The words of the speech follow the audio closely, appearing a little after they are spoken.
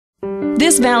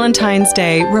This Valentine's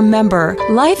Day, remember,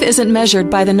 life isn't measured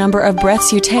by the number of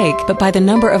breaths you take, but by the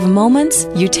number of moments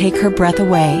you take her breath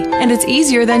away. And it's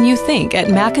easier than you think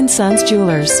at Mac & Sons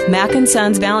Jewelers. Mac &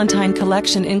 Sons Valentine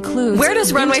Collection includes... Where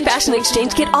does Runway Fashion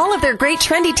Exchange get all of their great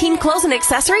trendy teen clothes and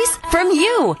accessories? From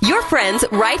you! Your friends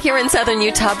right here in Southern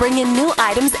Utah bring in new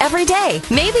items every day.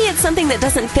 Maybe it's something that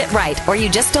doesn't fit right, or you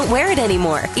just don't wear it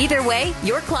anymore. Either way,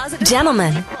 your closet...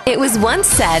 Gentlemen, it was once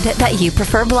said that you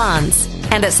prefer blondes.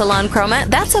 And at Salon Chroma,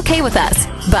 that's okay with us.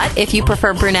 But if you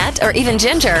prefer brunette or even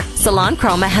ginger, Salon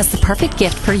Chroma has the perfect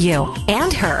gift for you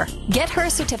and her. Get her a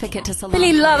certificate to Salon.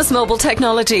 Billy loves mobile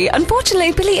technology.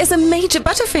 Unfortunately, Billy is a major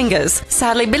butterfingers.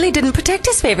 Sadly, Billy didn't protect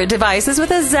his favorite devices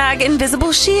with a Zag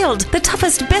Invisible Shield, the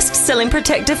toughest, best-selling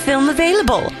protective film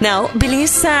available. Now, Billy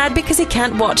is sad because he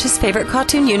can't watch his favorite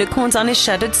cartoon unicorns on his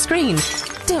shuttered screen.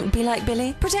 Don't be like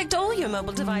Billy. Protect all your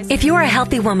mobile devices. If you're a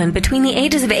healthy woman between the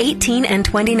ages of 18 and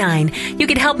 29, you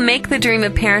could help make the dream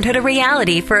of parenthood a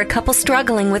reality for a couple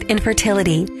struggling with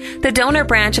infertility. The donor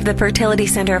branch of the Fertility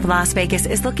Center of Las Vegas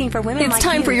is looking for women It's like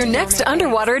time you for your to next donate.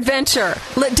 underwater adventure.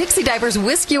 Let Dixie Divers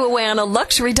whisk you away on a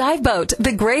luxury dive boat,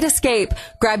 The Great Escape.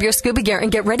 Grab your scuba gear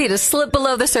and get ready to slip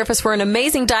below the surface for an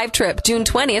amazing dive trip, June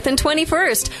 20th and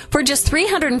 21st. For just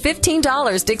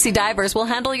 $315, Dixie Divers will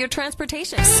handle your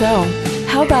transportation. So,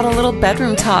 how about a little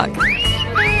bedroom talk?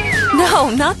 No,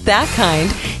 not that kind.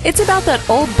 It's about that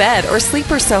old bed or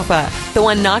sleeper sofa, the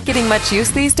one not getting much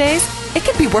use these days. It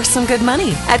could be worth some good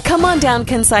money. At Come On Down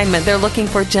Consignment, they're looking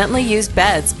for gently used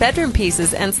beds, bedroom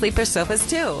pieces, and sleeper sofas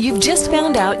too. You've just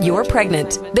found out you're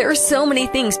pregnant. There are so many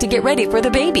things to get ready for the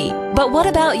baby. But what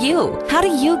about you? How do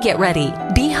you get ready?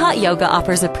 Be Hot Yoga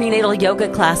offers a prenatal yoga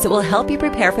class that will help you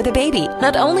prepare for the baby.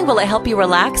 Not only will it help you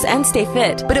relax and stay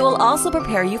fit, but it will also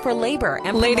prepare you for labor.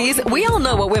 And ladies, we all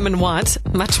know what women want,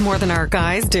 much more than our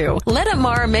guys do. Let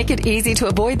Amara make it easy to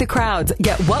avoid the crowds.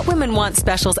 Get What Women Want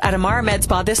specials at Amara Med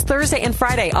Spa this Thursday and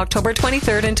Friday, October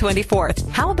 23rd and 24th.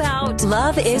 How about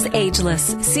love is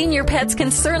ageless? Senior pets can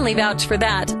certainly vouch for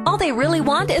that. All they really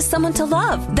want is someone to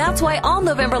love. That's why all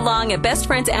November long at Best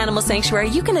Friends Animal Sanctuary,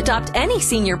 you can adopt any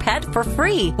senior pet for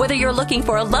free. Whether you're looking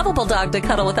for a lovable dog to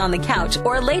cuddle with on the couch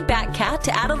or a laid-back cat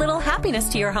to add a little happiness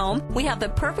to your home, we have the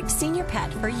perfect senior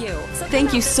pet for you. So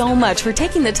thank you so much for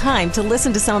taking the time to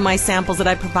listen to some of my samples that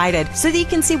I provided so that you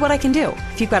can see what I can do.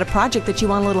 If you've got a project that you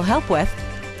want a little help with,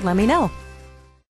 let me know.